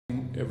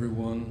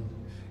Everyone,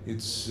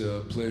 it's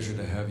a pleasure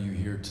to have you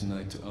here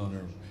tonight to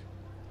honor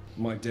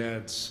my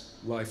dad's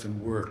life and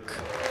work.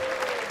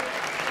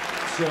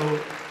 So,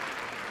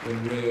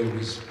 when Rhea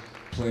was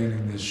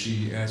planning this,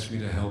 she asked me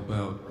to help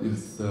out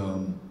with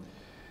a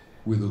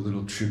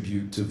little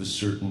tribute of a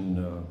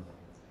certain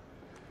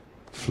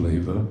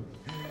flavor.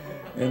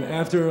 And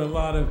after a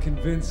lot of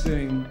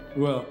convincing,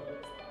 well,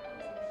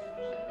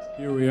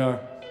 here we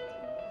are.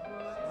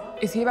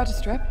 Is he about to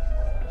strip?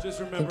 Just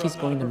remember, I think he's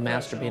going to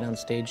masturbate on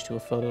stage to a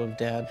photo of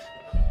Dad.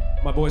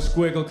 My boy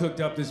Squiggle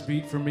cooked up this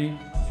beat for me.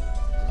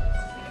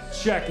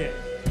 Check it.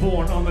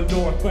 Born on the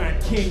North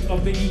Bank, king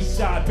of the East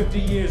Side, 50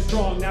 years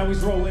strong. Now he's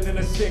rolling in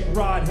a sick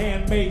rod,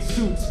 handmade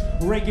suits,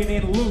 raking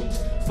in loot.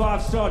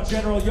 5-star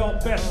general, y'all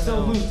best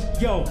salute.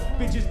 Yo,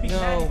 bitches be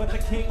mad, but the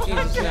king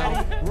Jesus,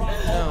 no.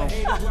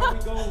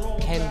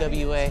 Ken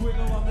W.A.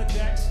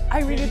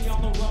 I read it.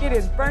 It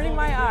is burning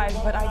my eyes,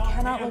 but I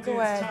cannot look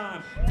away.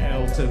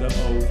 L to the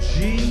OG.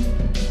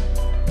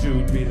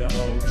 Dude be the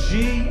OG.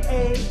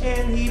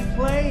 A-N, he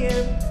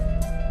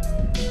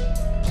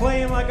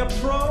playing like a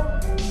pro.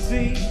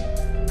 C.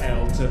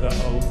 L to the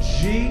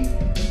OG.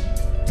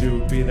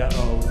 Dude be the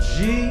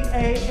OG.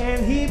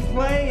 A-N, he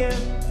playing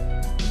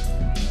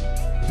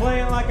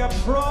like a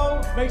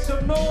pro. Make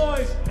some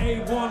noise.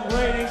 A1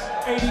 ratings,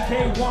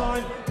 80K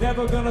wine.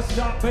 Never gonna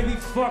stop, baby.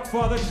 Fuck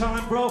Father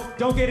Time, bro.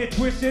 Don't get it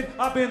twisted.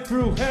 I've been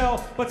through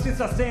hell, but since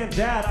I stand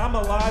dad, I'm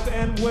alive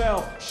and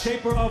well.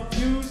 Shaper of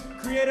views,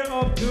 creator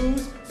of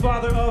news,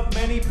 father of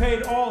many,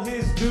 paid all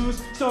his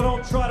dues. So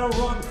don't try to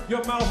run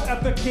your mouth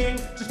at the king.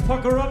 Just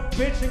pucker up,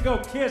 bitch, and go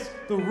kiss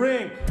the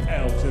ring.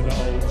 L to the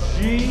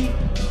OG.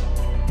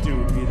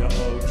 Dude be the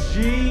OG.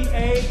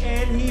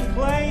 A-N, he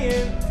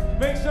playing.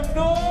 Make some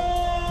noise.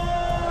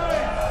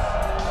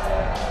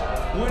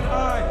 When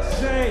I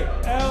say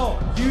L,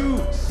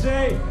 you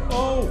say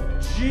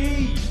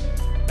O-G.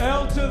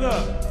 L to the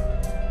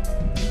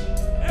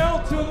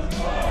OG.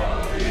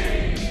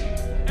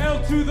 L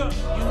to the.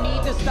 You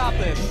need to stop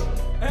this.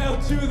 L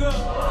to the.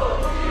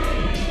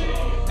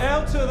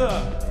 L to the.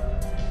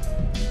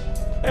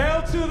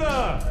 L to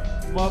the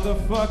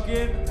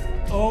motherfucking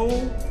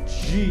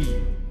OG.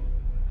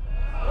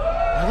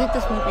 I think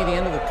this might be the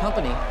end of the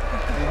company.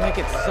 We might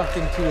get sucked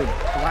into a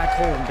black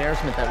hole of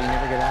embarrassment that we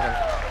never get out of.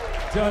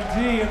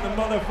 Dundee in the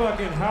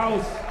motherfucking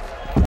house.